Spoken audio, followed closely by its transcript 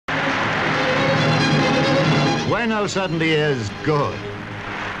Rhino certainly is good.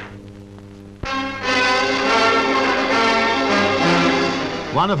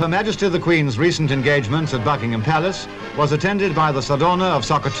 One of Her Majesty the Queen's recent engagements at Buckingham Palace was attended by the Sardauna of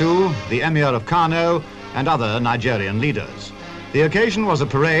Sokoto, the Emir of Khano, and other Nigerian leaders. The occasion was a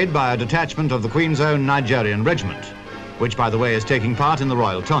parade by a detachment of the Queen's own Nigerian Regiment, which, by the way, is taking part in the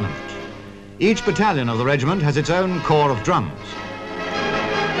Royal Tournament. Each battalion of the regiment has its own corps of drums.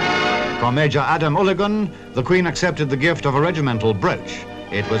 From Major Ademulegun, the Queen accepted the gift of a regimental brooch.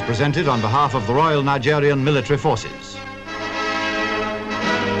 It was presented on behalf of the Royal Nigerian Military Forces.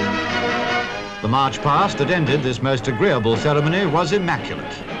 The march past that ended this most agreeable ceremony was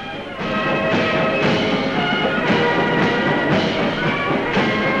immaculate.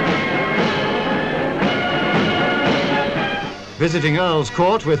 Visiting Earls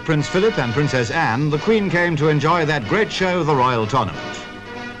Court with Prince Philip and Princess Anne, the Queen came to enjoy that great show, the Royal Tournament.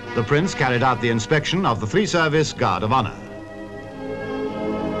 The Prince carried out the inspection of the three-service Guard of Honor.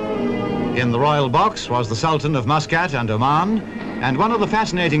 In the royal box was the Sultan of Muscat and Oman, and one of the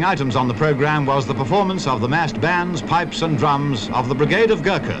fascinating items on the program was the performance of the massed bands, pipes and drums of the Brigade of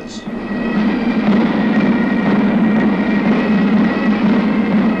Gurkhas.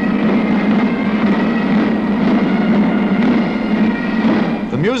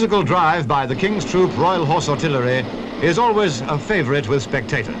 The musical drive by the King's Troop Royal Horse Artillery is always a favorite with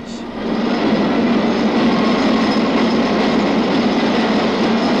spectators.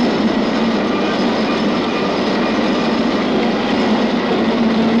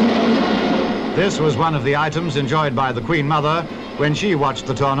 This was one of the items enjoyed by the Queen Mother when she watched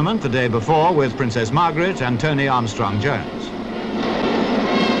the tournament the day before with Princess Margaret and Tony Armstrong-Jones.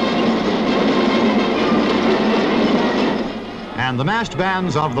 And the massed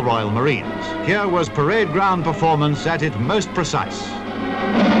bands of the Royal Marines. Here was parade ground performance at its most precise.